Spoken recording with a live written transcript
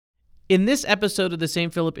In this episode of the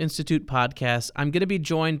St. Philip Institute podcast, I'm going to be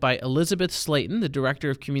joined by Elizabeth Slaten, the Director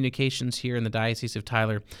of Communications here in the Diocese of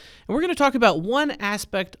Tyler. And we're going to talk about one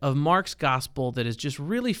aspect of Mark's gospel that is just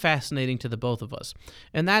really fascinating to the both of us.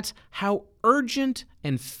 And that's how urgent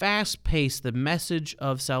and fast-paced the message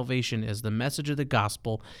of salvation is, the message of the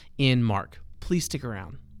gospel in Mark. Please stick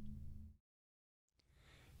around.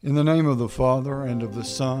 In the name of the Father, and of the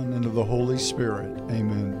Son, and of the Holy Spirit.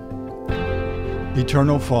 Amen.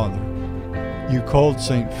 Eternal Father, you called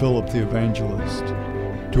St. Philip the Evangelist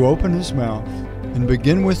to open his mouth and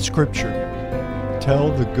begin with Scripture, tell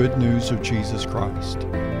the good news of Jesus Christ.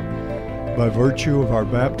 By virtue of our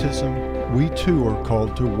baptism, we too are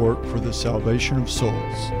called to work for the salvation of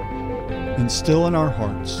souls. Instill in our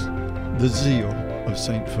hearts the zeal of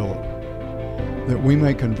St. Philip, that we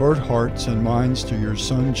may convert hearts and minds to your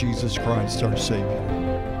Son, Jesus Christ, our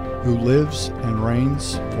Savior, who lives and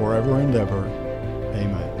reigns forever and ever.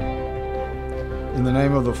 Amen. In the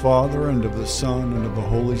name of the Father, and of the Son, and of the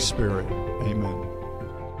Holy Spirit. Amen.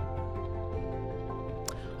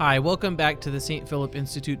 Hi, welcome back to the St. Philip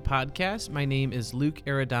Institute podcast. My name is Luke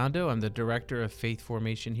Arredondo. I'm the Director of Faith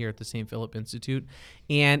Formation here at the St. Philip Institute.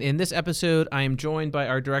 And in this episode, I am joined by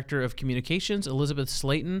our Director of Communications, Elizabeth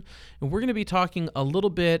Slaten. And we're going to be talking a little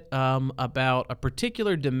bit about a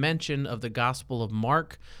particular dimension of the Gospel of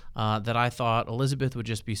Mark that I thought Elizabeth would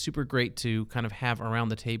just be super great to kind of have around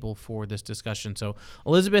the table for this discussion. So,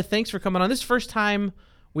 Elizabeth, thanks for coming on. This is the first time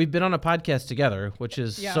we've been on a podcast together, which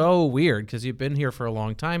is so weird because you've been here for a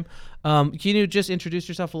long time. Can you just introduce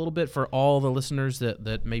yourself a little bit for all the listeners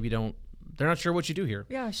that maybe they're not sure what you do here?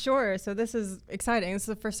 Yeah, sure. So this is exciting. This is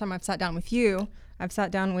the first time I've sat down with you. I've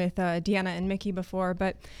sat down with Deanna and Mickey before,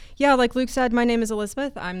 but yeah, like Luke said, my name is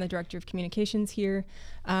Elizabeth. I'm the Director of Communications here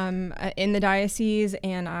in the diocese,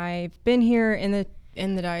 and I've been here in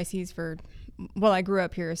the diocese for, well, I grew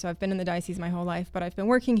up here, so I've been in the diocese my whole life, but I've been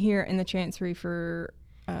working here in the chancery for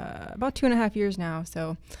about 2.5 years now.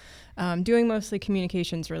 So doing mostly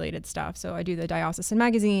communications related stuff. So I do the diocesan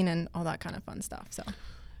magazine and all that kind of fun stuff. So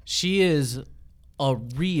she is a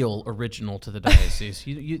real original to the diocese.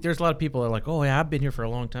 There's a lot of people that are like, oh yeah, I've been here for a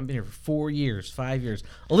long time. I've been here for 4 years, 5 years.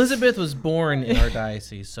 Elizabeth was born in our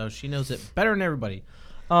diocese, so she knows it better than everybody.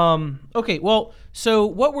 Okay, well, so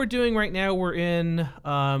what we're doing right now, we're in,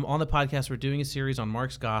 on the podcast, we're doing a series on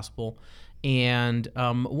Mark's Gospel. And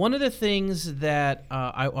one of the things that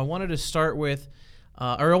I wanted to start with,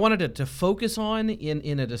 or I wanted to focus on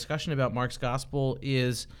in a discussion about Mark's Gospel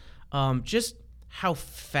is just how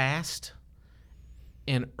fast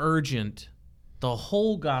and urgent the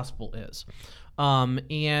whole Gospel is.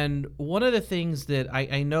 And one of the things that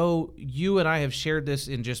I know you and I have shared this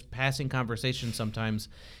in just passing conversation sometimes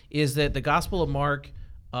is that the Gospel of Mark,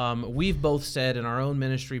 we've both said in our own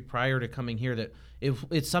ministry prior to coming here that if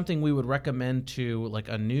it's something we would recommend to like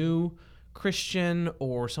a new Christian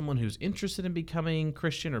or someone who's interested in becoming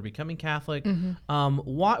Christian or becoming Catholic. Mm-hmm.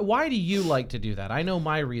 Why do you like to do that? I know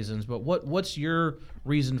my reasons, but what's your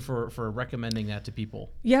reason for recommending that to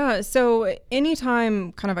people? Yeah, so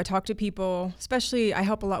anytime kind of I talk to people, especially I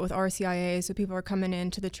help a lot with RCIA, so people are coming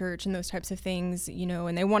into the church and those types of things, you know,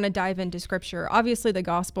 and they want to dive into Scripture. Obviously, the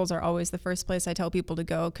Gospels are always the first place I tell people to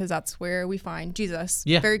go because that's where we find Jesus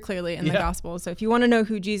very clearly in the Gospels. So if you want to know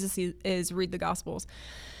who Jesus is, read the Gospels.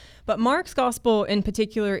 But Mark's Gospel in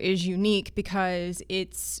particular is unique because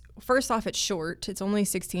it's, first off, it's short. It's only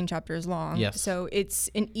 16 chapters long. Yes. So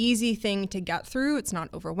it's an easy thing to get through. It's not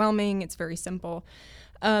overwhelming. It's very simple.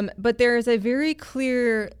 But there is a very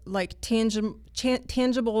clear, like, tangible,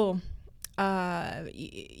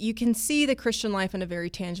 you can see the Christian life in a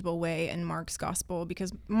very tangible way in Mark's Gospel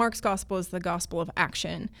because Mark's Gospel is the gospel of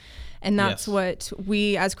action. And that's what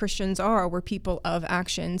we as Christians are. We're people of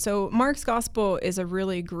action. So Mark's Gospel is a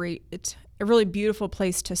really beautiful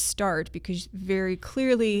place to start because very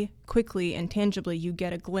clearly, quickly, and tangibly you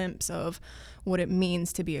get a glimpse of what it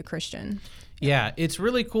means to be a Christian. Yeah, it's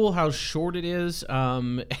really cool how short it is.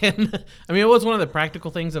 And I mean, it was one of the practical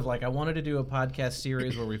things of like, I wanted to do a podcast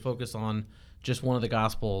series where we focus on just one of the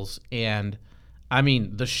Gospels. And I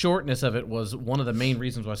mean, the shortness of it was one of the main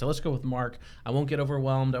reasons why I said, let's go with Mark. I won't get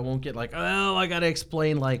overwhelmed. I won't get like, oh, I got to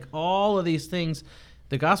explain like all of these things.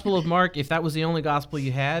 The Gospel of Mark, if that was the only Gospel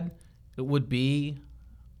you had, it would be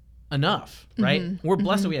enough, right? Mm-hmm. We're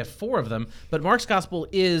blessed that we have 4 of them, but Mark's Gospel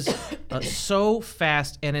is so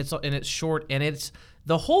fast and it's short and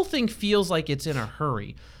the whole thing feels like it's in a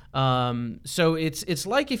hurry. So it's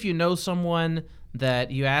like if you know someone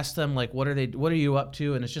that you ask them like what are you up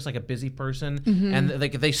to, and it's just like a busy person, and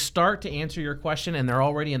like they start to answer your question and they're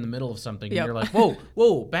already in the middle of something, and you're like,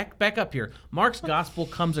 whoa, back up here. Mark's gospel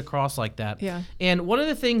comes across like that. Yeah. And one of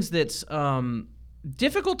the things that's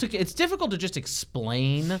difficult to just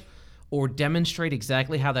explain or demonstrate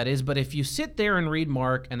exactly how that is, but if you sit there and read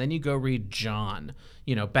Mark and then you go read John,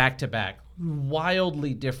 back to back,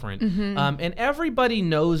 wildly different. And everybody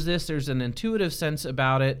knows this. There's an intuitive sense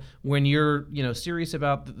about it when you're, serious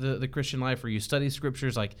about the Christian life, or you study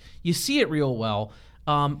scriptures, like you see it real well.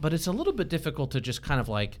 But it's a little bit difficult to just kind of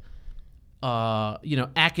like,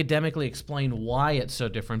 academically explain why it's so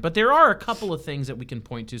different. But there are a couple of things that we can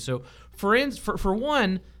point to. So for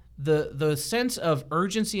one, the sense of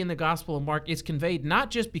urgency in the Gospel of Mark is conveyed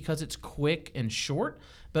not just because it's quick and short,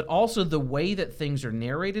 but also the way that things are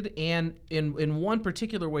narrated, and in one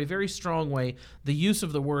particular way, very strong way, the use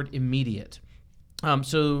of the word immediate.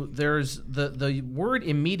 So there's the word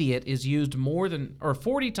immediate is used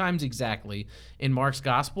 40 times exactly in Mark's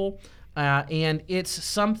Gospel, and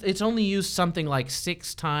it's only used something like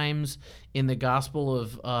 6 times in the Gospel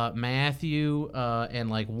of Matthew, and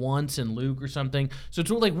like once in Luke or something. So it's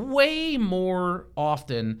like way more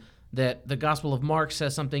often that the Gospel of Mark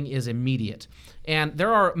says something is immediate. And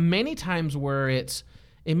there are many times where it's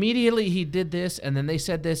immediately he did this, and then they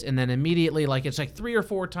said this, and then immediately, like it's like 3 or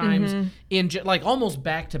 4 times in like almost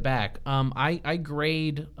back to back. I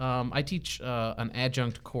teach an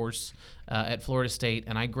adjunct course at Florida State,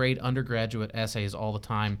 and I grade undergraduate essays all the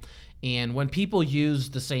time. And when people use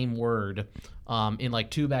the same word in like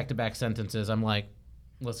 2 back-to-back sentences, I'm like,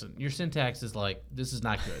 listen, your syntax is like, this is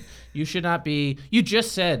not good. You should not be, you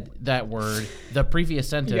just said that word, the previous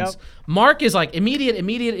sentence. Yep. Mark is like immediate. I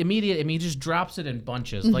mean, he just drops it in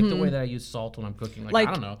bunches, like the way that I use salt when I'm cooking. Like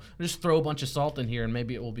I don't know, just throw a bunch of salt in here and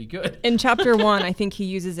maybe it will be good. In chapter 1, I think he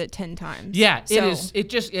uses it 10 times. Yeah, so. It is. It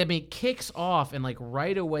just, it kicks off, and like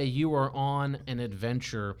right away you are on an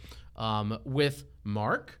adventure with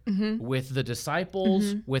Mark, with the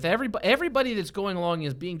disciples, with everybody that's going along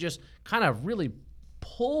is being just kind of really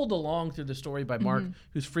pulled along through the story by Mark,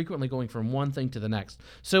 who's frequently going from one thing to the next.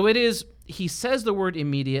 So he says the word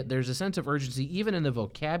immediate. There's a sense of urgency even in the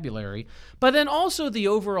vocabulary, but then also the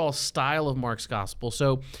overall style of Mark's gospel.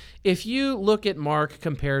 So if you look at Mark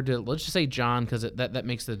compared to, let's just say John, because that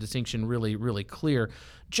makes the distinction really, really clear.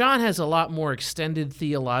 John has a lot more extended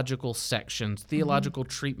theological sections, theological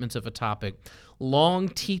treatments of a topic, long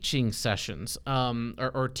teaching sessions,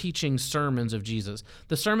 or teaching sermons of Jesus.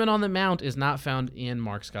 The Sermon on the Mount is not found in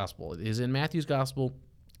Mark's Gospel. It is in Matthew's Gospel,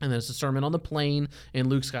 and there's a Sermon on the Plain in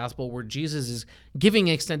Luke's Gospel where Jesus is giving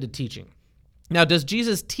extended teaching. Now, does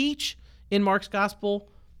Jesus teach in Mark's Gospel?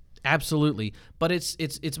 Absolutely, but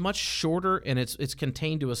it's much shorter, and it's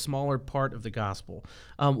contained to a smaller part of the Gospel.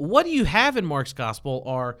 What you have in Mark's Gospel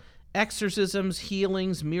are exorcisms,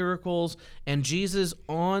 healings, miracles, and Jesus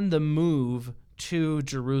on the move to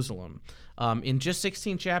Jerusalem. In just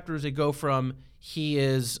 16 chapters, they go from he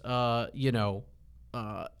is, out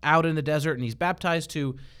in the desert and he's baptized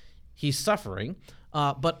to he's suffering.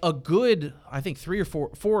 But a good, I think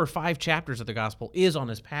 4 or 5 chapters of the gospel is on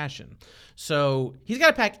his passion. So he's got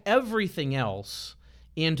to pack everything else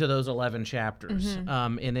into those 11 chapters.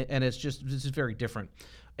 And this is very different.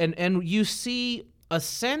 And you see a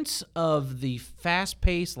sense of the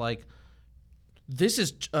fast-paced, like, this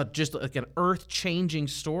is just like an earth-changing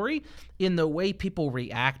story in the way people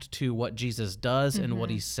react to what Jesus does and what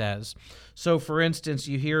he says. So, for instance,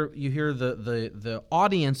 you hear the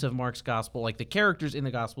audience of Mark's gospel, like the characters in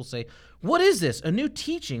the gospel, say, "What is this? A new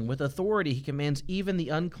teaching with authority. He commands even the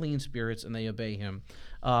unclean spirits, and they obey him."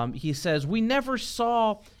 He says, "We never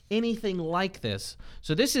saw anything like this."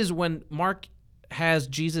 So this is when Mark has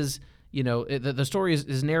Jesus. The story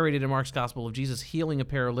is narrated in Mark's gospel of Jesus healing a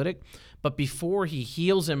paralytic, but before he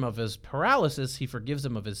heals him of his paralysis, he forgives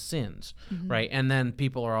him of his sins, right? And then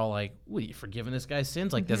people are all like, "What, are you forgiving this guy's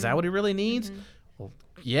sins? Like, is that what he really needs?" Well,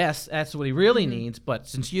 yes, that's what he really needs, but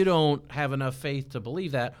since you don't have enough faith to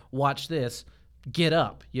believe that, watch this, get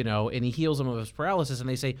up, and he heals him of his paralysis, and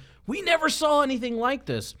they say, "We never saw anything like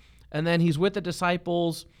this." And then he's with the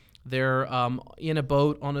disciples. They're in a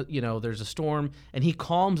boat there's a storm, and he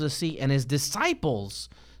calms the sea, and his disciples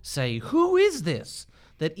say, "Who is this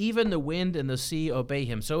that even the wind and the sea obey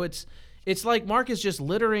him?" So it's like Mark is just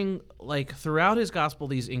littering, like, throughout his gospel,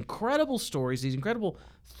 these incredible stories, these incredible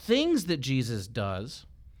things that Jesus does,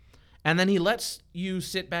 and then he lets you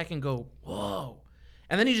sit back and go, "Whoa."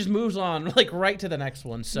 And then he just moves on, like, right to the next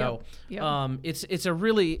one. So it's a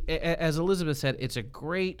really, as Elizabeth said, it's a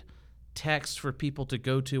great text for people to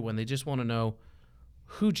go to when they just want to know,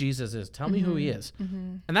 who Jesus is. Tell me who he is.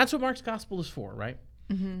 And that's what Mark's gospel is for, right?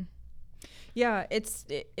 Yeah, it's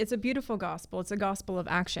a beautiful gospel. It's a gospel of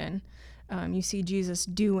action. You see Jesus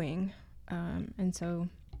doing. And so,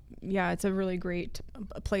 yeah, it's a really great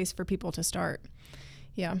place for people to start.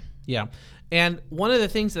 Yeah. Yeah. And one of the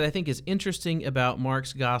things that I think is interesting about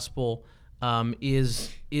Mark's gospel is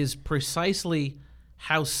precisely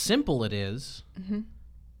how simple it is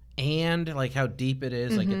and like how deep it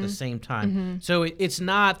is, like at the same time. So it's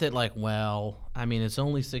not that like, well, I mean, it's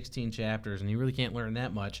only 16 chapters and you really can't learn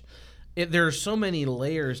that much. There are so many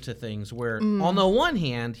layers to things where on the one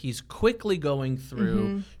hand, he's quickly going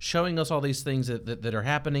through, showing us all these things that are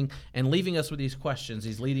happening and leaving us with these questions,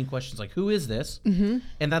 these leading questions like, who is this? And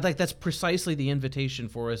that's precisely the invitation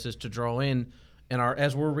for us, is to draw in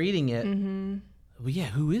as we're reading it, well, yeah,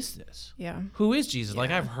 who is this? Yeah. Who is Jesus?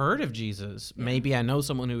 Like, I've heard of Jesus. Yeah. Maybe I know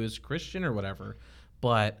someone who is Christian or whatever,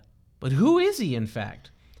 but who is he in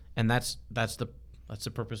fact? And that's the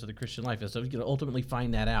purpose of the Christian life, is so you can ultimately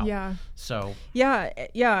find that out. Yeah. So. Yeah.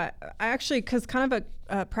 I actually, because kind of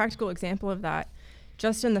a practical example of that,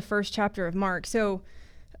 just in the first chapter of Mark. So,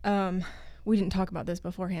 we didn't talk about this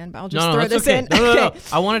beforehand, but I'll just throw this in. No.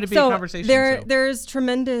 I wanted to be a conversation. There's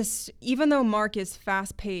tremendous, even though Mark is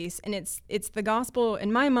fast paced, and it's the gospel,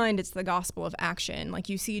 in my mind, it's the gospel of action. Like,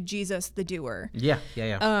 you see Jesus, the doer. Yeah.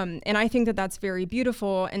 And I think that that's very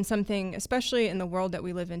beautiful, and something, especially in the world that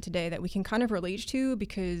we live in today, that we can kind of relate to,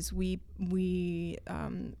 because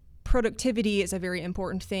productivity is a very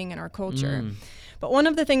important thing in our culture. But one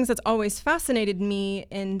of the things that's always fascinated me,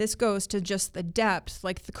 and this goes to just the depth,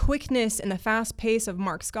 like the quickness and the fast pace of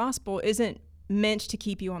Mark's gospel isn't meant to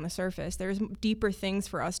keep you on the surface. There's deeper things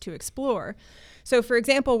for us to explore. So, for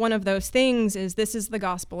example, one of those things is this is the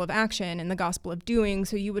gospel of action and the gospel of doing.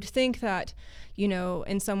 So you would think that,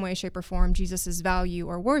 in some way, shape, or form, Jesus's value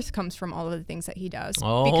or worth comes from all of the things that he does.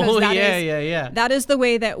 Oh, yeah. That is the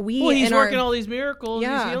way that we. Well, he's working all these miracles.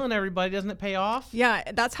 Yeah. He's healing everybody. Doesn't it pay off?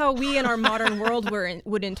 Yeah, that's how we in our modern world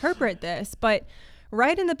would interpret this. But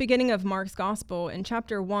right in the beginning of Mark's gospel, in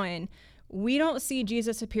chapter 1, we don't see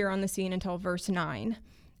Jesus appear on the scene until verse 9.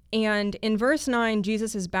 And in verse 9,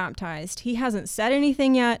 Jesus is baptized. He hasn't said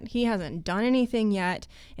anything yet. He hasn't done anything yet.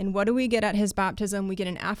 And what do we get at his baptism? We get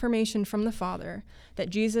an affirmation from the Father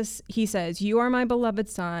that he says, "You are my beloved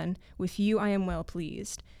Son. With you I am well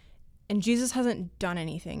pleased." And Jesus hasn't done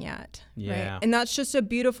anything yet. Yeah. Right? And that's just a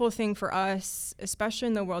beautiful thing for us, especially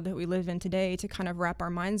in the world that we live in today, to kind of wrap our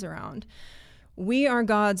minds around. We are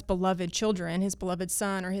God's beloved children, his beloved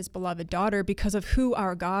son or his beloved daughter, because of who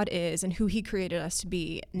our God is and who he created us to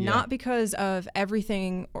be, not because of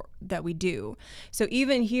everything that we do. So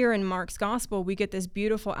even here in Mark's gospel, we get this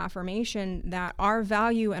beautiful affirmation that our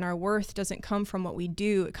value and our worth doesn't come from what we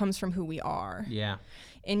do, it comes from who we are. Yeah.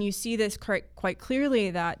 And you see this quite clearly,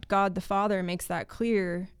 that God the Father makes that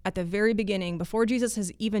clear at the very beginning, before Jesus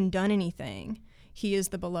has even done anything. He is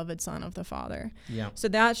the beloved Son of the Father. Yeah. So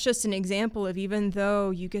that's just an example of, even though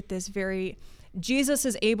you get this Jesus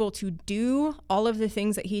is able to do all of the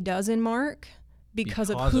things that he does in Mark because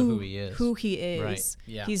of who he is. Right.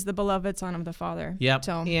 Yeah. He's the beloved Son of the Father. Yep.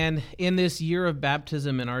 So. And in this year of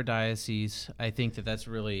baptism in our diocese, I think that's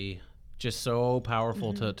really just so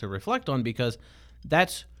powerful to reflect on, because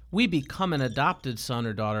we become an adopted son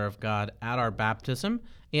or daughter of God at our baptism.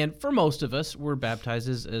 And for most of us, we're baptized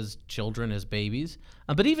as children, as babies.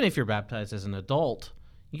 But even if you're baptized as an adult,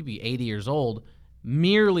 you could be 80 years old,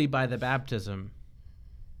 merely by the baptism,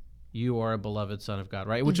 you are a beloved son of God,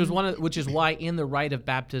 right? Which is why in the rite of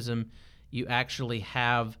baptism, you actually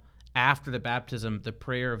have, after the baptism, the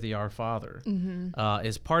prayer of the Our Father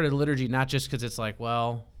is part of the liturgy, not just because it's like,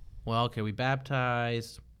 well, okay, we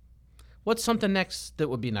baptized. What's something next that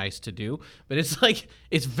would be nice to do? But it's like,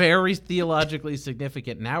 it's very theologically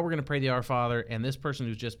significant. Now we're going to pray the Our Father, and this person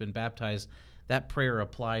who's just been baptized, that prayer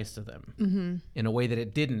applies to them in a way that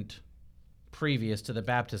it didn't previous to the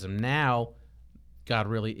baptism. Now, God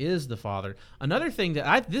really is the Father. Another thing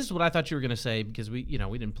this is what I thought you were going to say, because we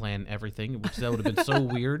didn't plan everything, which that would have been so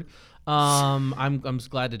weird. I'm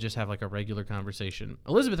glad to just have like a regular conversation.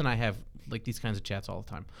 Elizabeth and I have like these kinds of chats all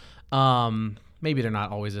the time. Maybe they're not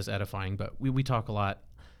always as edifying, but we talk a lot.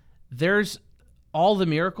 There's all the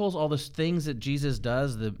miracles, all the things that Jesus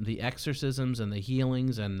does, the exorcisms and the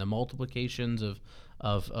healings and the multiplications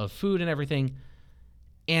of food and everything.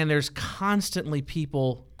 And there's constantly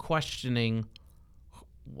people questioning,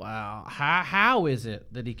 wow, how is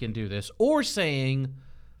it that he can do this? Or saying,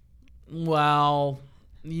 well,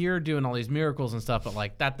 you're doing all these miracles and stuff, but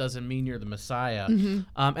like that doesn't mean you're the Messiah.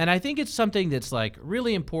 And I think it's something that's like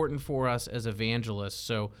really important for us as evangelists.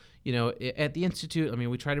 So, at the Institute, I mean,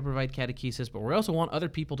 we try to provide catechesis, but we also want other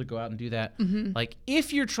people to go out and do that. Like,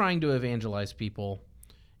 if you're trying to evangelize people,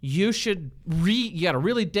 you got to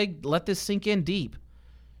really let this sink in deep.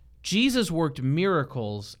 Jesus worked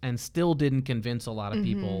miracles and still didn't convince a lot of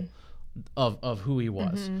people of who he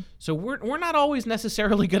was. So we're not always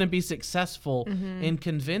necessarily going to be successful in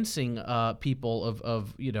convincing people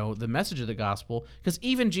of the message of the gospel, because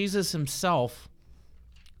even Jesus himself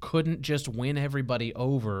couldn't just win everybody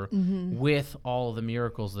over with all of the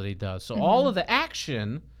miracles that he does. So all of the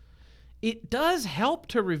action, it does help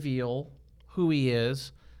to reveal who he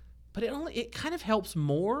is, but it kind of helps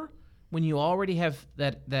more when you already have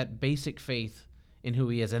that basic faith in who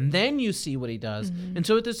he is, and then you see what he does. And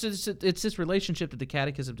so it's this relationship that the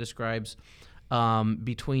Catechism describes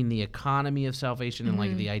between the economy of salvation and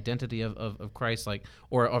like the identity of Christ,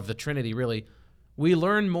 or of the Trinity. Really, we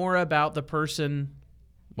learn more about the person,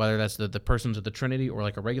 whether that's the persons of the Trinity or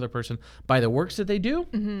like a regular person, by the works that they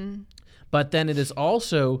do. But then it is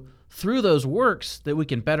also through those works that we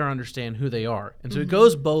can better understand who they are. And so it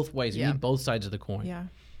goes both ways. You need both sides of the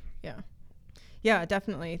coin. Yeah,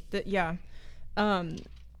 definitely. I don't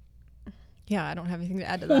have anything to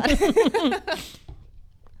add to that.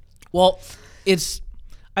 Well,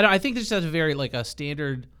 I think this is a very like a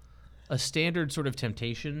standard sort of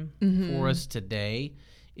temptation for us today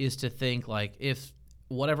is to think like, if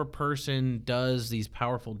whatever person does these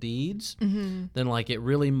powerful deeds, then like it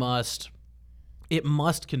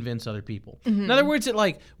must convince other people. In other words,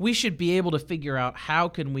 we should be able to figure out how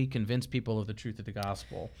can we convince people of the truth of the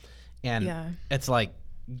gospel. And it's like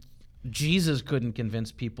Jesus couldn't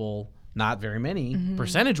convince people, not very many,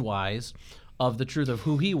 percentage-wise, of the truth of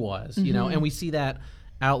who he was, and we see that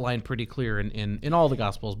outlined pretty clear in all the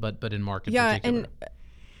gospels, but in Mark in particular. And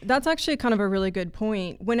that's actually kind of a really good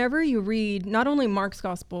point. Whenever you read not only Mark's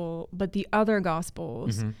gospel, but the other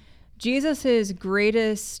gospels, Jesus's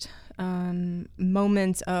greatest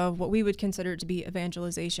moments of what we would consider to be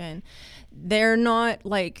evangelization, they're not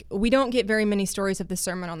like, we don't get very many stories of the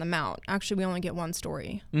Sermon on the Mount. Actually, we only get one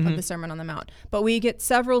story of the Sermon on the Mount, but we get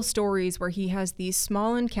several stories where he has these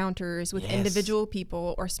small encounters with individual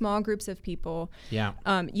people or small groups of people.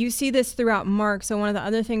 You see this throughout Mark. So one of the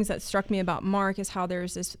other things that struck me about Mark is how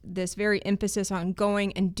there's this very emphasis on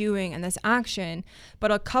going and doing and this action,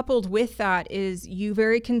 but coupled with that is you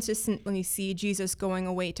very consistently see Jesus going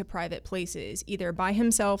away to private places, either by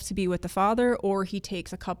himself to be with the Father, or he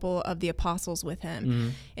takes a couple of the apostles with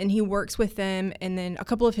him and he works with them. And then a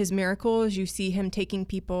couple of his miracles, you see him taking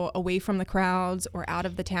people away from the crowds or out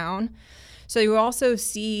of the town. So you also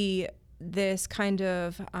see this kind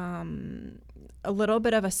of a little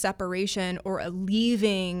bit of a separation or a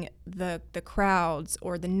leaving the crowds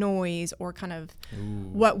or the noise, or kind of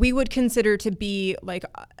what we would consider to be like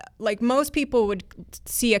most people would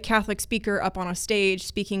see a Catholic speaker up on a stage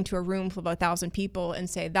speaking to a room full of 1,000 people and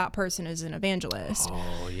say that person is an evangelist.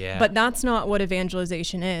 But that's not what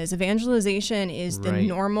evangelization is. Evangelization is the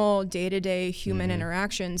normal day-to-day human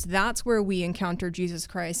interactions. That's where we encounter Jesus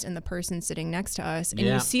Christ and the person sitting next to us. And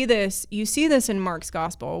you see this in Mark's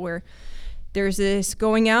gospel, where there's this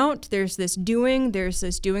going out, there's this doing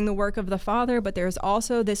the work of the Father, but there's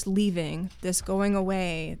also this leaving, this going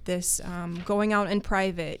away, this going out in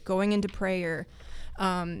private, going into prayer.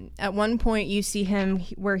 At one point you see him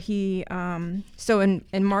where he, so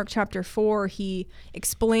in Mark chapter 4, he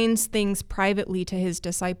explains things privately to his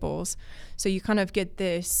disciples. So you kind of get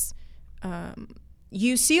this,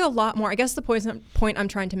 you see a lot more. I guess the point I'm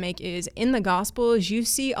trying to make is in the Gospels, you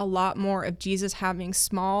see a lot more of Jesus having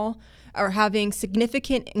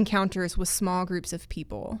significant encounters with small groups of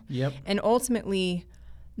people. And ultimately,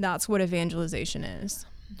 that's what evangelization is.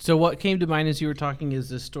 So what came to mind as you were talking is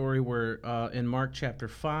this story where in Mark chapter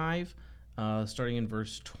 5, starting in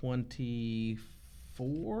verse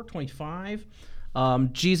 25,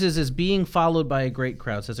 Jesus is being followed by a great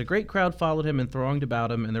crowd. It says, a great crowd followed him and thronged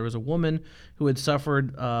about him, and there was a woman who had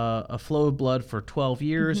suffered a flow of blood for 12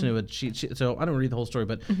 years. And so I don't read the whole story,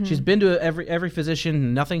 but she's been to every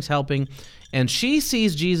physician, nothing's helping. And she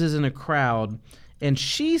sees Jesus in a crowd, and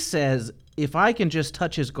she says, if I can just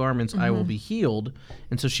touch his garments, I will be healed.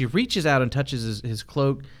 And so she reaches out and touches his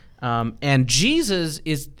cloak. And Jesus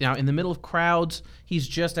is now in the middle of crowds. He's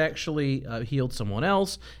just actually healed someone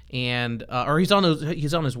else, and or he's on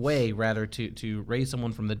his way rather to raise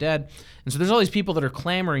someone from the dead. And so there's all these people that are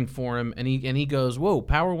clamoring for him, and he goes, "Whoa,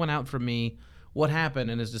 power went out from me. What happened?"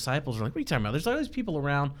 And his disciples are like, "What are you talking about? There's all these people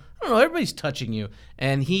around. I don't know. Everybody's touching you."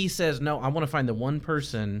 And he says, "No, I want to find the one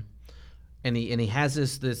person." And he has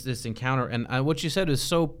this encounter. And what you said is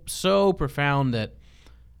so profound, that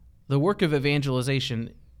the work of evangelization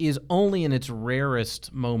is only in its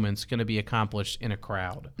rarest moments going to be accomplished in a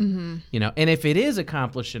crowd. And if it is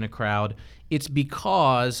accomplished in a crowd, it's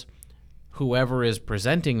because whoever is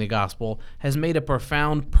presenting the gospel has made a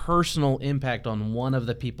profound personal impact on one of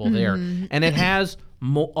the people there. And it has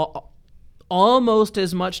almost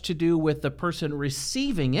as much to do with the person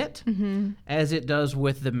receiving it as it does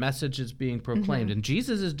with the message that's being proclaimed. And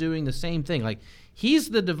Jesus is doing the same thing. Like, he's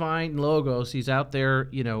the divine logos. He's out there,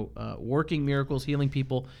 working miracles, healing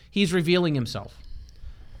people. He's revealing himself.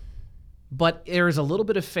 But there is a little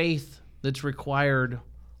bit of faith that's required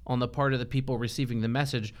on the part of the people receiving the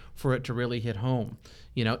message for it to really hit home.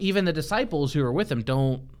 Even the disciples who are with him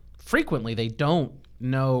don't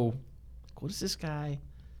know, what is this guy?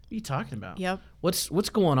 What are you talking about? Yep. What's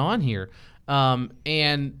going on here?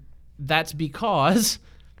 And that's because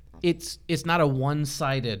it's not a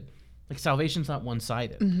one-sided, like, salvation's not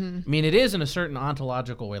one-sided. I mean, it is in a certain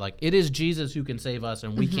ontological way. Like, it is Jesus who can save us,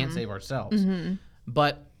 and we can't save ourselves.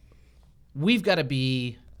 But we've got to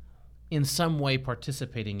be in some way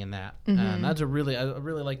participating in that. And that's I really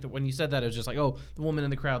like when you said that. It was just like, oh, the woman in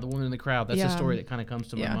the crowd. That's the story that kind of comes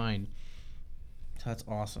to my mind. So that's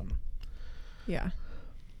awesome. Yeah.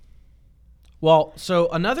 Well, so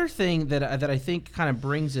another thing that I think kind of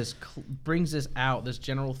brings this out, this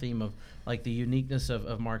general theme of, like, the uniqueness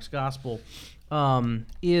of Mark's gospel,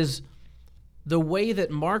 is the way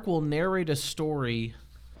that Mark will narrate a story,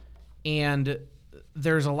 and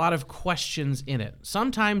there's a lot of questions in it.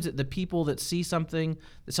 Sometimes the people that see something,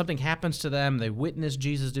 that something happens to them, they witness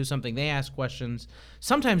Jesus do something, they ask questions.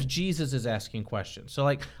 Sometimes Jesus is asking questions. So,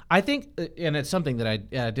 like, I think, and it's something that I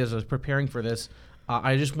did as I was preparing for this,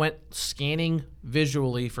 I just went scanning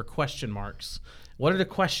visually for question marks. What are the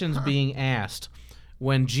questions being asked?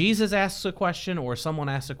 When Jesus asks a question or someone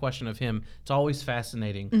asks a question of him, it's always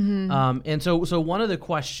fascinating. And so one of the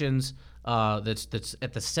questions that's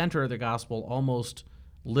at the center of the gospel, almost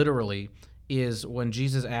literally, is when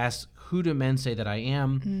Jesus asks, "Who do men say that I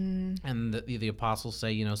am?" And the apostles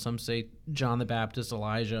say, some say John the Baptist,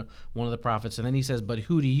 Elijah, one of the prophets. And then he says, "But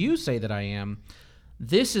who do you say that I am?"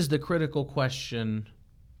 This is the critical question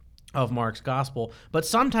of Mark's gospel. But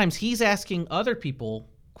sometimes he's asking other people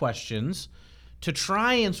questions to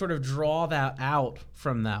try and sort of draw that out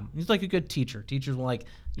from them. He's like a good teacher. Teachers will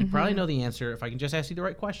you probably know the answer. If I can just ask you the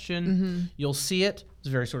right question, you'll see it. It's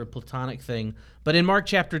a very sort of Platonic thing. But in Mark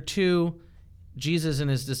chapter 2, Jesus and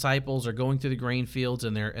his disciples are going through the grain fields,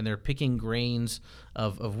 and they're picking grains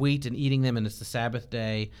of wheat and eating them, and it's the Sabbath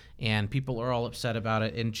day, and people are all upset about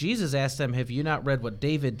it. And Jesus asked them, "Have you not read what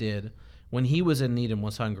David did when he was in need and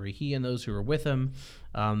was hungry, he and those who were with him,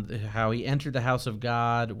 how he entered the house of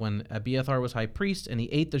God when Abiathar was high priest, and he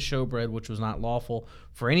ate the showbread, which was not lawful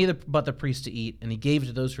for any but the priest to eat, and he gave it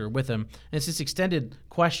to those who were with him." And it's this extended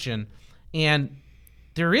question, and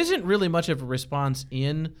there isn't really much of a response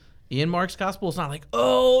in Mark's gospel. It's not like,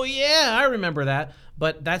 "Oh yeah, I remember that,"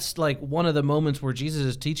 but that's like one of the moments where Jesus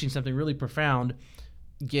is teaching something really profound.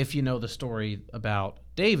 If you know the story about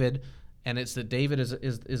David, and it's that David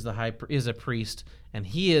is a priest, and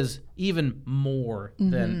he is even more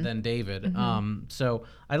than David. So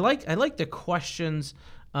I like the questions,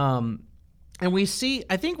 and we see.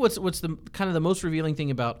 I think what's the kind of the most revealing thing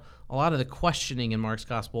about a lot of the questioning in Mark's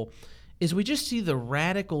gospel is we just see the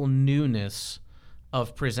radical newness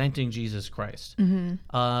of presenting Jesus Christ.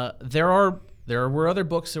 There were other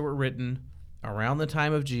books that were written around the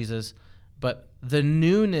time of Jesus, but the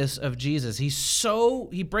newness of Jesus,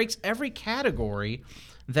 he breaks every category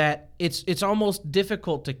that it's almost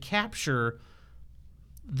difficult to capture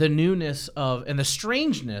the newness of and the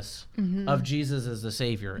strangeness of Jesus as the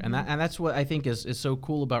Savior. And that's what I think is so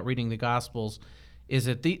cool about reading the Gospels, is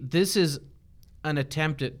that this is an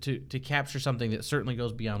attempt to capture something that certainly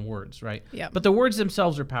goes beyond words, right? Yeah. But the words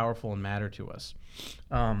themselves are powerful and matter to us.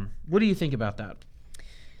 What do you think about that?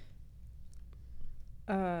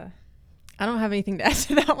 I don't have anything to add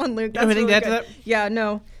to that one, Luke. You have anything to add to that? Yeah,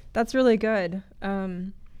 no, that's really good.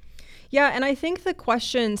 Yeah, and I think the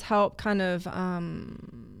questions help kind of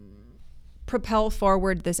propel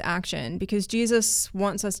forward this action, because Jesus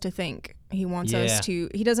wants us to think. He wants us to,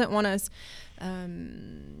 he doesn't want us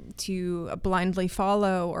to blindly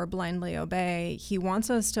follow or blindly obey. He wants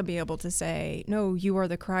us to be able to say, "No, you are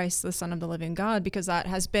the Christ, the Son of the living God," because that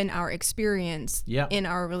has been our experience in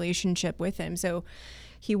our relationship with him. So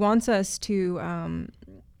he wants us to,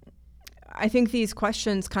 I think these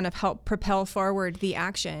questions kind of help propel forward the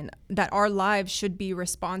action, that our lives should be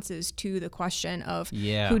responses to the question of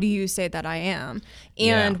who do you say that I am?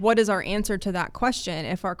 And what is our answer to that question?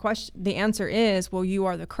 If our the answer is, well, you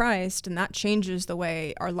are the Christ, and that changes the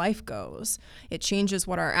way our life goes. It changes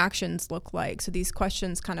what our actions look like. So these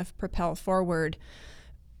questions kind of propel forward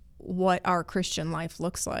what our Christian life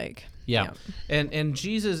looks like. Yeah. And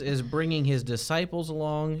Jesus is bringing his disciples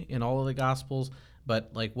along in all of the Gospels,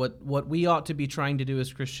 but like what we ought to be trying to do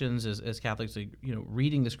as Christians, as Catholics, like,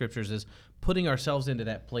 reading the Scriptures, is putting ourselves into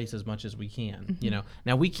that place as much as we can.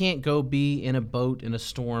 Now we can't go be in a boat in a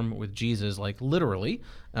storm with Jesus, like literally.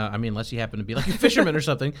 Unless you happen to be like a fisherman or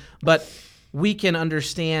something, but we can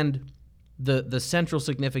understand the central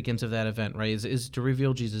significance of that event, right, is to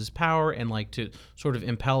reveal Jesus' power and like to sort of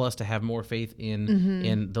impel us to have more faith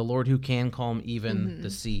in the Lord who can calm even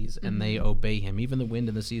the seas, and they obey him. Even the wind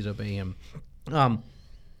and the seas obey him. And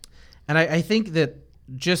I think that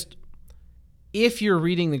just if you're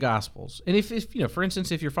reading the Gospels, and if for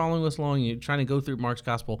instance, if you're following us along and you're trying to go through Mark's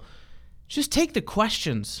Gospel, just take the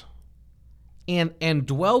questions and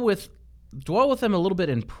dwell with them a little bit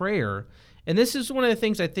in prayer. And this is one of the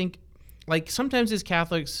things I think, like sometimes as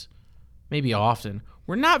Catholics, maybe often,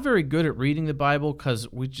 we're not very good at reading the Bible because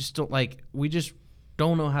we just don't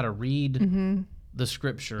know how to read the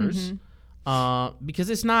Scriptures,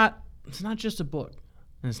 because it's not just a book,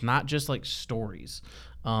 and it's not just like stories.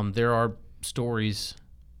 There are stories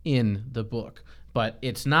in the book, but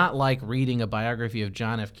it's not like reading a biography of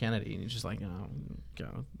John F. Kennedy and you're just like, oh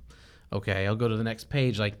God, okay, I'll go to the next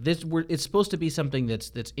page. Like this, it's supposed to be something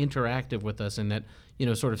that's interactive with us, and that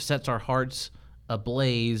sort of sets our hearts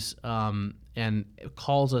ablaze and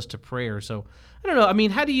calls us to prayer. So I don't know. I mean,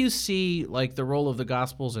 how do you see like the role of the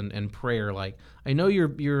Gospels and prayer? Like I know you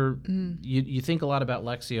think a lot about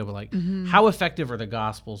Lectio, but like how effective are the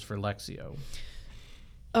Gospels for Lectio?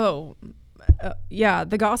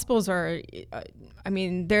 The Gospels are.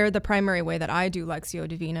 They're the primary way that I do Lectio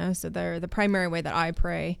Divina. So they're the primary way that I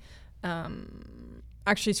pray.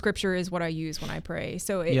 Actually, Scripture is what I use when I pray.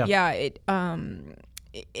 So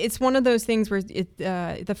it's one of those things where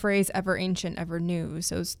the phrase "ever ancient, ever new."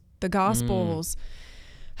 So the Gospels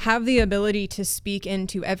have the ability to speak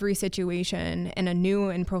into every situation in a new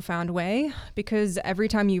and profound way, because every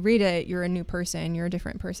time you read it, you're a new person, you're a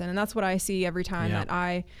different person, and that's what I see every time that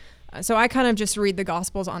I. So I kind of just read the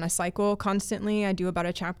Gospels on a cycle constantly. I do about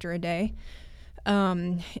a chapter a day.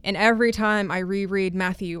 And every time I reread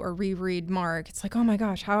Matthew or reread Mark, it's like, oh my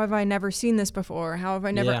gosh, how have I never seen this before? How have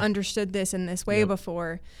I never understood this in this way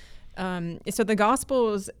before? So the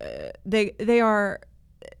Gospels, they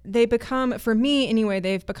become, for me anyway,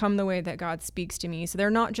 they've become the way that God speaks to me. So they're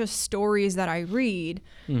not just stories that I read.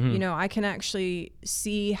 I can actually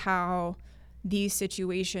see how these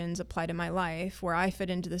situations apply to my life, where I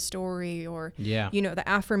fit into the story, or the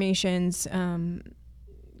affirmations.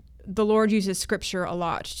 The Lord uses Scripture a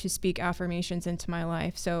lot to speak affirmations into my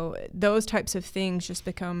life. So those types of things just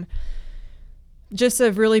become just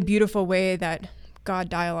a really beautiful way that God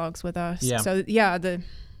dialogues with us. So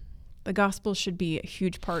the Gospel should be a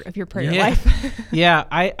huge part of your prayer life.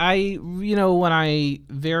 I when I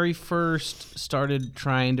very first started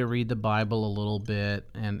trying to read the Bible a little bit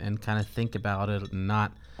and kind of think about it, and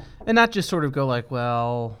not just sort of go like,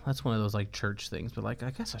 well, that's one of those like church things, but like,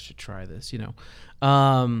 I guess I should try this,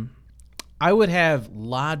 I would have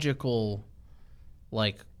logical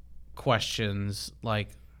like questions like,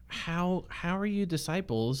 how are you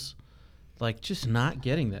disciples like just not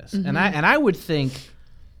getting this? And I would think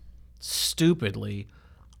stupidly,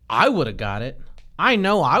 I would have got it. I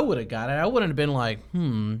know I would have got it. I wouldn't have been like,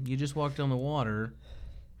 you just walked on the water.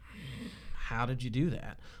 How did you do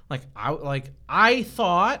that? I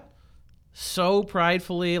thought so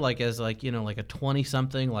pridefully, like as like, like a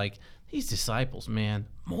 20-something, like these disciples, man,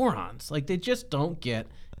 morons. Like they just don't get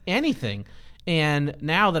anything. And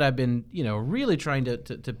now that I've been, really trying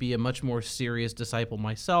to be a much more serious disciple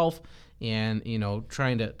myself, and,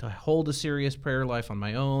 trying to hold a serious prayer life on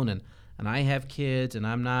my own, and I have kids, and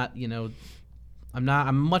I'm not,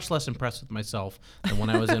 I'm much less impressed with myself than when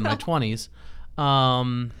I was in my 20s.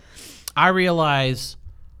 I realize,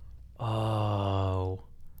 I'm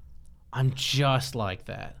just like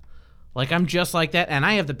that. Like I'm just like that, and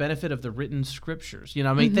I have the benefit of the written Scriptures.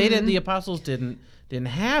 The apostles didn't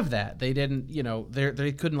have that. They didn't,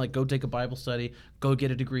 they couldn't like go take a Bible study, go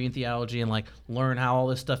get a degree in theology, and like learn how all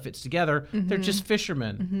this stuff fits together. They're just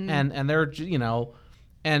fishermen, and they're,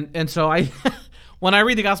 and so I, when I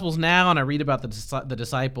read the Gospels now and I read about the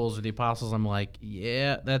disciples or the apostles, I'm like,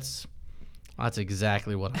 That's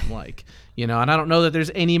exactly what I'm like, and I don't know that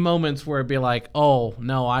there's any moments where it'd be like, oh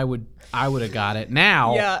no, I would have got it.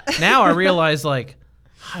 Now, now I realize like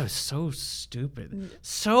I was so stupid,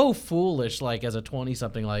 so foolish. Like as a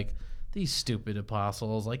 20-something, like these stupid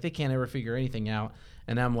apostles, like they can't ever figure anything out.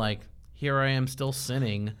 And I'm like, here I am still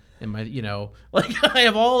sinning in my, like I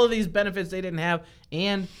have all of these benefits they didn't have,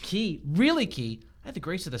 and really key, I had the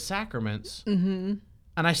grace of the sacraments. Mm-hmm.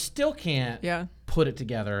 And I still can't put it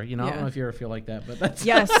together. I don't know if you ever feel like that, but that's...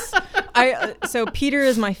 Yes. So Peter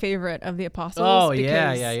is my favorite of the apostles. Oh,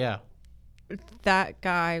 yeah. That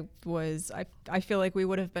guy was, I feel like we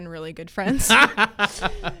would have been really good friends.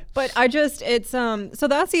 But so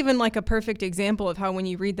that's even like a perfect example of how when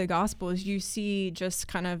you read the Gospels, you see just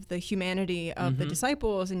kind of the humanity of the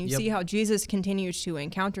disciples, and you see how Jesus continues to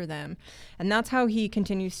encounter them. And that's how he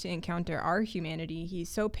continues to encounter our humanity. He's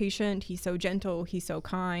so patient, he's so gentle, he's so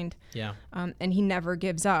kind. Yeah. And he never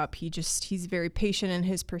gives up. He's very patient in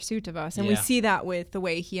his pursuit of us. And we see that with the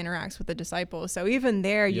way he interacts with the disciples. So even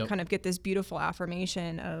there, you kind of get this beautiful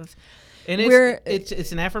affirmation of... And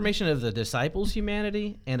it's an affirmation of the disciples'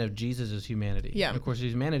 humanity and of Jesus' humanity. Yeah. And of course,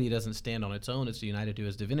 his humanity doesn't stand on its own. It's united to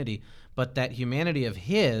his divinity. But that humanity of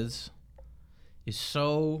his is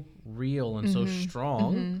so real and so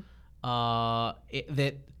strong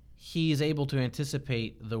that he is able to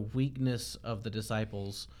anticipate the weakness of the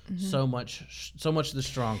disciples so much the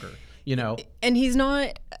stronger. And he's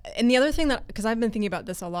not, and the other thing that, because I've been thinking about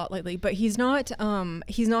this a lot lately, but he's not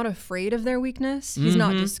afraid of their weakness. He's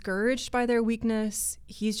not discouraged by their weakness.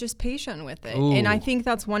 He's just patient with it. Ooh. And I think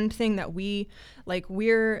that's one thing that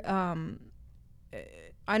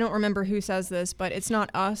I don't remember who says this, but it's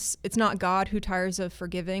not God who tires of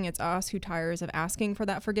forgiving. It's us who tires of asking for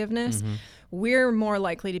that forgiveness. We're more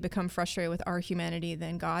likely to become frustrated with our humanity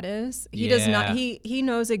than God is. He does not. He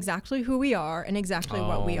knows exactly who we are and exactly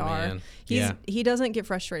what we are. He doesn't get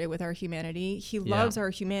frustrated with our humanity. He loves our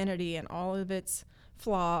humanity and all of its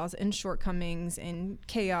flaws and shortcomings and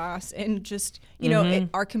chaos and just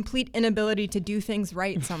our complete inability to do things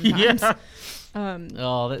right sometimes.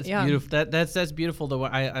 That's beautiful. That's beautiful. The way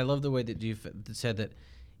I love the way that you said that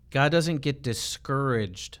God doesn't get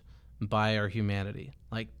discouraged by our humanity.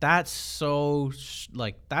 Like that's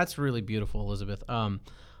that's really beautiful, Elizabeth.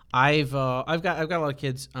 I've got a lot of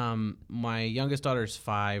kids. My youngest daughter is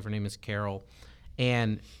 5. Her name is Carol.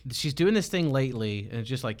 And she's doing this thing lately, and it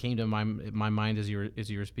just like came to my mind as you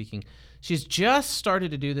were speaking. She's just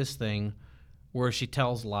started to do this thing where she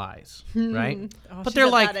tells lies, right? But they're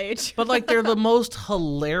like, they're the most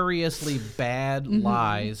hilariously bad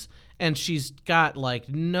lies, and she's got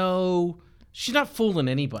she's not fooling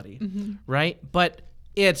anybody, right? But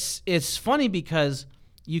it's funny because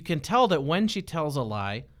you can tell that when she tells a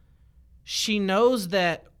lie, she knows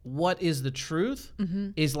that what is the truth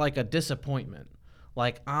is like a disappointment.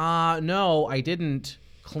 Like, no, I didn't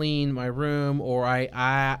clean my room, or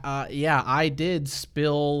I did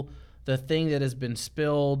spill the thing that has been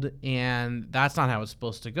spilled, and that's not how it's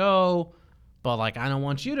supposed to go. But like, I don't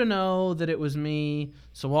want you to know that it was me,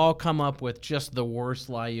 so I'll come up with just the worst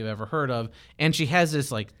lie you've ever heard of. And she has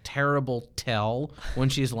this like terrible tell when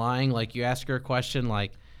she's lying. Like, you ask her a question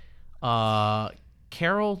like,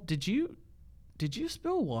 Carol, did you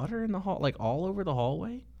spill water in the hall, like all over the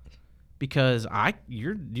hallway? Because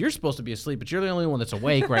you're supposed to be asleep, but you're the only one that's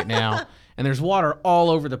awake right now, and there's water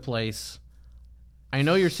all over the place. I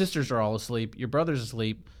know your sisters are all asleep. Your brother's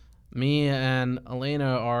asleep. Me and Elena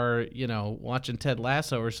are, watching Ted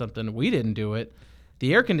Lasso or something. We didn't do it.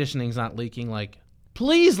 The air conditioning's not leaking. Like,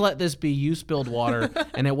 please let this be you spilled water,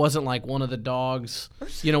 and it wasn't like one of the dogs,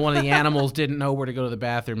 one of the animals didn't know where to go to the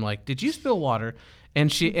bathroom. Like, did you spill water?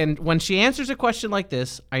 And when she answers a question like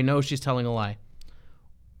this, I know she's telling a lie.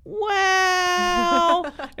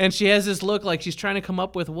 Well, and she has this look like she's trying to come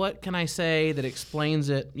up with what can I say that explains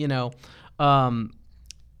it, and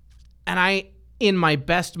I, in my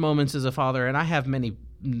best moments as a father, and I have many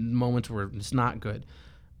moments where it's not good,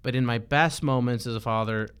 but in my best moments as a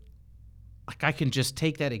father, like I can just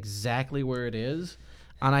take that exactly where it is,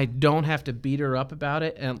 and I don't have to beat her up about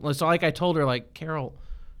it. And so like I told her, like, Carol,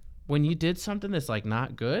 when you did something that's like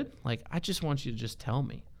not good, like I just want you to just tell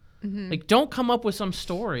me. Like, don't come up with some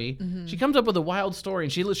story. She comes up with a wild story,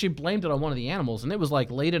 and she blamed it on one of the animals, and it was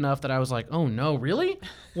like late enough that I was like, oh no, really?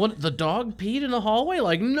 What, the dog peed in the hallway?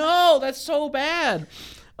 Like, no, that's so bad.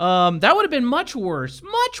 That would have been much worse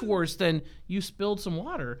than you spilled some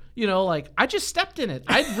water. Like, I just stepped in it.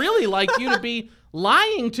 I'd really like you to be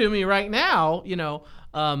lying to me right now.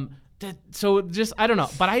 So just, I don't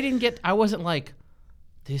know, but I wasn't like,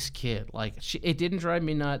 this kid, like, it didn't drive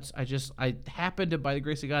me nuts. I happened to, by the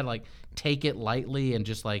grace of God, like, take it lightly and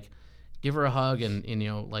just like give her a hug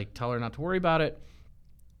and like tell her not to worry about it.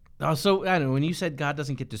 So I don't know, when you said God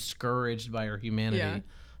doesn't get discouraged by our humanity,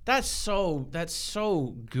 that's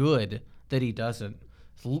so good that he doesn't.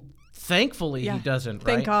 Thankfully, he doesn't.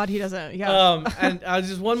 Right? Thank God he doesn't. Yeah. And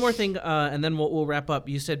just one more thing, and then we'll wrap up.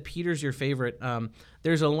 You said Peter's your favorite.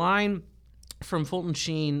 There's a line from Fulton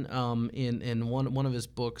Sheen in one of his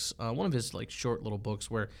books, one of his like short little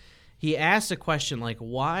books, where he asks a question like,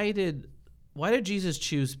 why did Jesus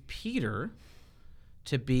choose Peter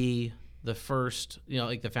to be the first,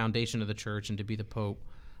 like the foundation of the church and to be the Pope?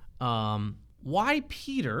 Why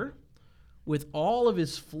Peter, with all of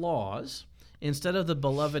his flaws, instead of the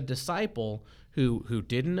beloved disciple who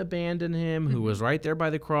didn't abandon him, who was right there by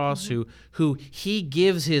the cross, who he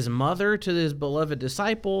gives his mother to his beloved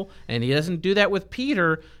disciple, and he doesn't do that with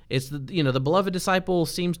Peter. It's the beloved disciple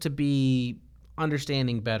seems to be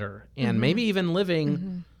understanding better and maybe even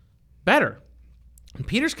living better. And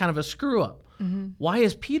Peter's kind of a screw up. Why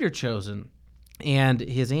is Peter chosen? And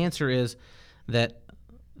his answer is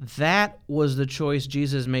that was the choice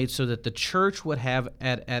Jesus made so that the church would have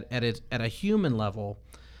at a human level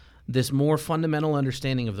this more fundamental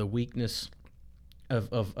understanding of the weakness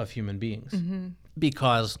of human beings.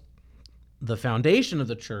 Because the foundation of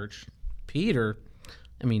the church, Peter,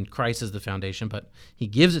 Christ is the foundation, but he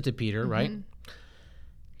gives it to Peter, right?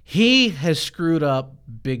 He has screwed up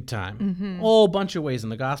big time. A whole bunch of ways,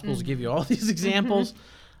 and the Gospels give you all these examples.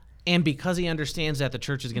 And because he understands that, the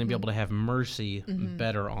church is going to be able to have mercy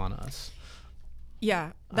better on us.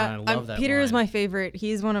 Yeah, I love that Peter line. is my favorite.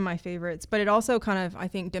 He's one of my favorites. But it also kind of, I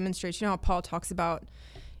think, demonstrates, how Paul talks about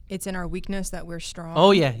it's in our weakness that we're strong.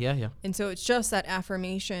 Oh, yeah. And so it's just that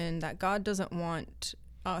affirmation that God doesn't want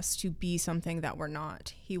us to be something that we're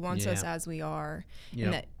not. He wants us as we are.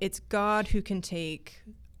 And that it's God who can take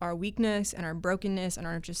our weakness and our brokenness and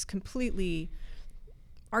our just completely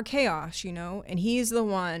our chaos, and he's the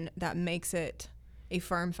one that makes it a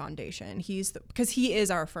firm foundation. Because he is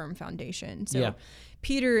our firm foundation. So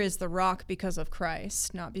Peter is the rock because of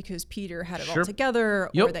Christ, not because Peter had it all together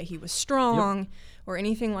or that he was strong or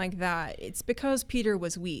anything like that. It's because Peter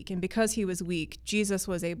was weak, and because he was weak, Jesus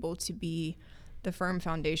was able to be the firm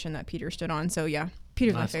foundation that Peter stood on. So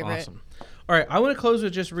Peter's my favorite. Awesome. All right, I want to close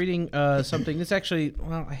with just reading something. It's actually,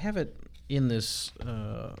 I have it in this,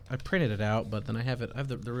 I printed it out, but then I have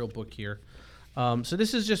the real book here. So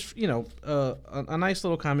this is just, a nice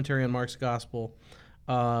little commentary on Mark's gospel.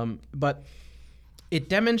 But it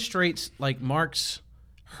demonstrates like Mark's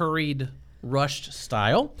hurried, rushed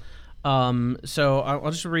style. So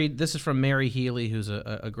I'll just read, this is from Mary Healy, who's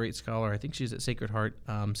a great scholar. I think she's at Sacred Heart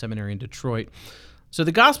Seminary in Detroit. So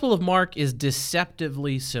the Gospel of Mark is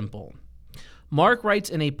deceptively simple. Mark writes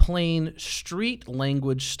in a plain, street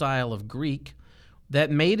language style of Greek that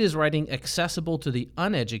made his writing accessible to the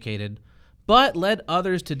uneducated, but led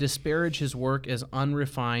others to disparage his work as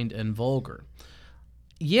unrefined and vulgar.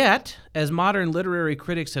 Yet, as modern literary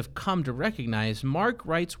critics have come to recognize, Mark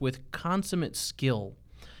writes with consummate skill.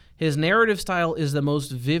 His narrative style is the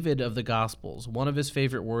most vivid of the Gospels. One of his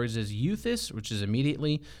favorite words is euthys, which is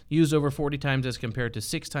immediately, used over 40 times as compared to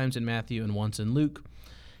 6 times in Matthew and once in Luke.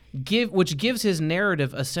 Which gives his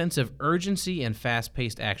narrative a sense of urgency and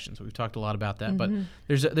fast-paced action. So we've talked a lot about that, but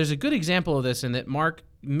there's a good example of this in that Mark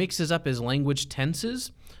mixes up his language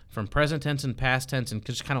tenses from present tense and past tense and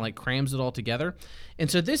just kind of like crams it all together.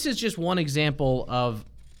 And so this is just one example of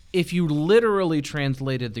if you literally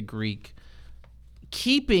translated the Greek,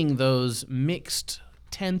 keeping those mixed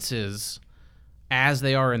tenses as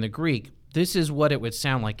they are in the Greek, this is what it would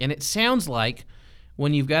sound like. And it sounds like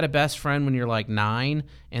when you've got a best friend when you're like 9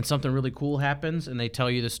 and something really cool happens and they tell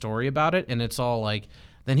you the story about it and it's all like,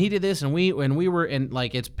 then he did this and we were in,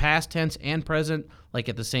 like, it's past tense and present like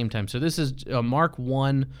at the same time. So this is Mark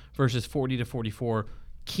 1 verses 40 to 44,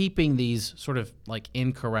 keeping these sort of like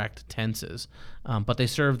incorrect tenses, but they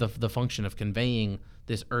serve the function of conveying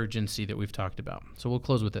this urgency that we've talked about. So we'll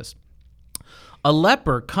close with this. A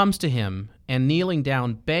leper comes to him and kneeling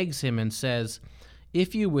down begs him and says,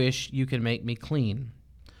 "If you wish, you can make me clean."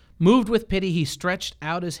 Moved with pity, he stretched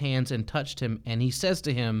out his hands and touched him, and he says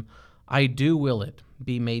to him, "I do will it,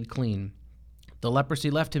 be made clean." The leprosy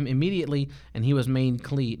left him immediately, and he was made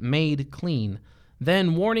clean.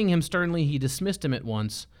 Then, warning him sternly, he dismissed him at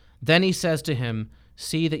once. Then he says to him,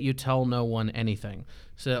 "See that you tell no one anything."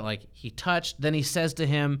 So that, like, he touched, then he says to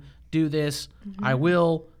him, "Do this, I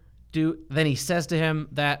will do." Then he says to him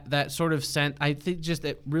that sort of I think just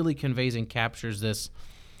it really conveys and captures this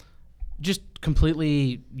just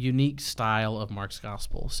completely unique style of Mark's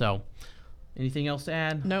gospel. So Anything else to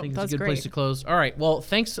add? Nope, I think that's it's a good place great. to close. All right. Well,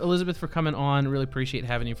 thanks, Elizabeth, for coming on. Really appreciate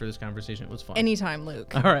having you for this conversation. It was fun. Anytime,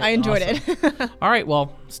 Luke. All right, I enjoyed awesome. it. All right.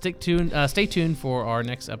 Well, stay tuned for our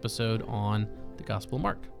next episode on the Gospel of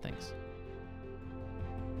Mark. Thanks.